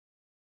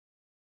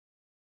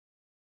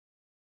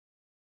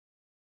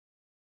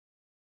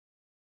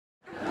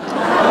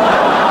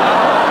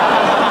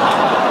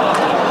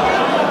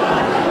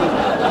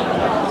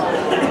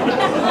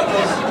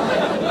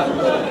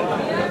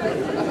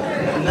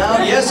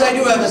Yes, I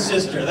do have a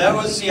sister. That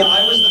was, see,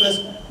 I was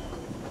the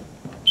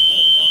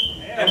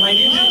and my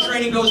ninja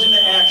training goes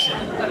into action.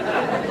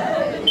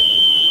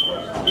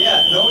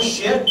 Yeah, no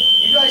shit.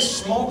 You guys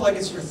smoke like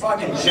it's your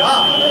fucking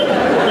job.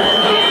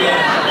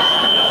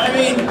 I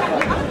mean,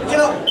 you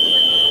know,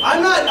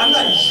 I'm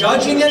not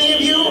judging any of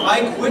you.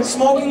 I quit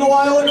smoking a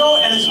while ago,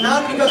 and it's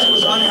not because it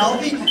was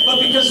unhealthy, but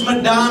because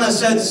Madonna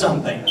said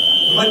something.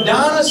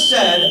 Madonna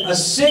said a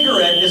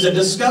cigarette is a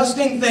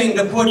disgusting thing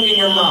to put in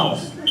your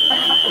mouth.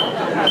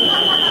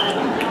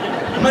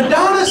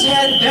 Madonna's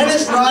had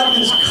Dennis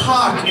Rodman's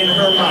cock in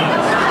her mouth.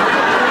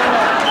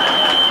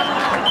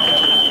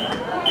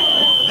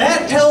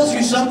 That tells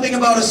you something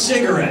about a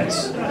cigarette.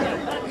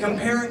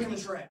 Compare and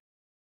contrast.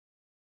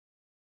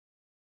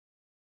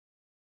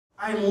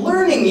 I'm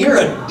learning you're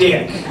a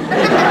dick.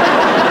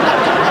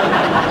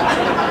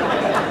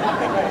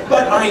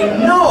 But I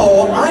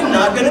know I'm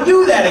not going to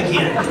do that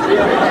again.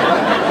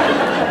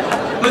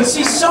 But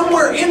see,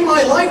 somewhere in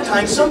my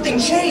lifetime, something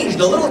changed.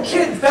 A little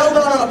kid fell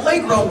down on a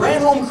playground,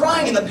 ran home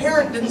crying, and the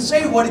parent didn't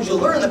say, "What did you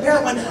learn?" The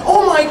parent went,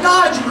 "Oh my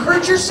God, you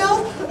hurt yourself?"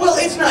 Well,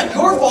 it's not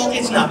your fault,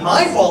 it's not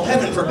my fault,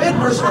 heaven forbid,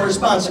 personal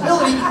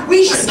responsibility.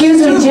 We should...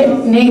 Excuse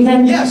me,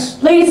 Nathan. Yes.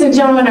 Ladies and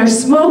gentlemen, our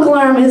smoke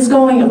alarm is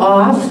going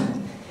off,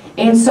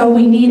 and so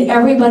we need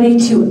everybody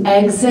to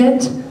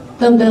exit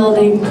the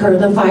building per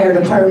the fire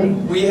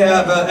department. We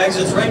have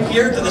exits right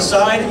here to the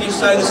side, each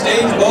side of the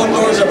stage. Both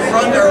doors up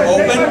front are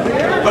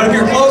open. But if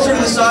you're closer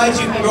to the sides,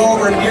 you can go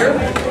over here.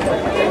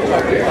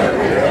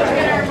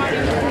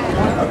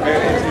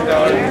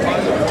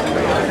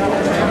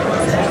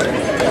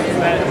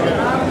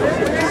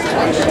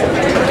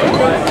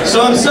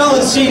 So I'm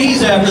selling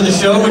CDs after the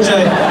show, which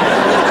I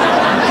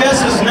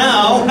guess is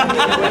now.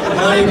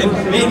 You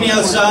can meet me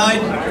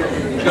outside.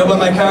 Go by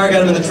my car, got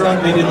them in the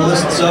trunk, maybe an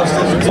illicit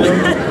substance or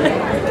two.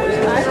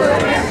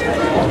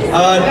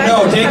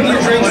 No, taking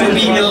your drinks would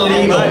be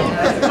illegal.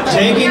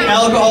 Taking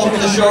alcohol from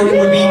the showroom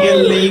would be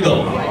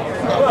illegal.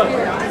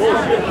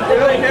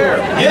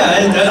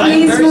 Yeah,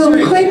 Please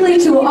move quickly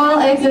to all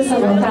exits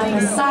on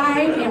the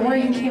side and where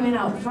you came in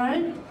out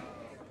front.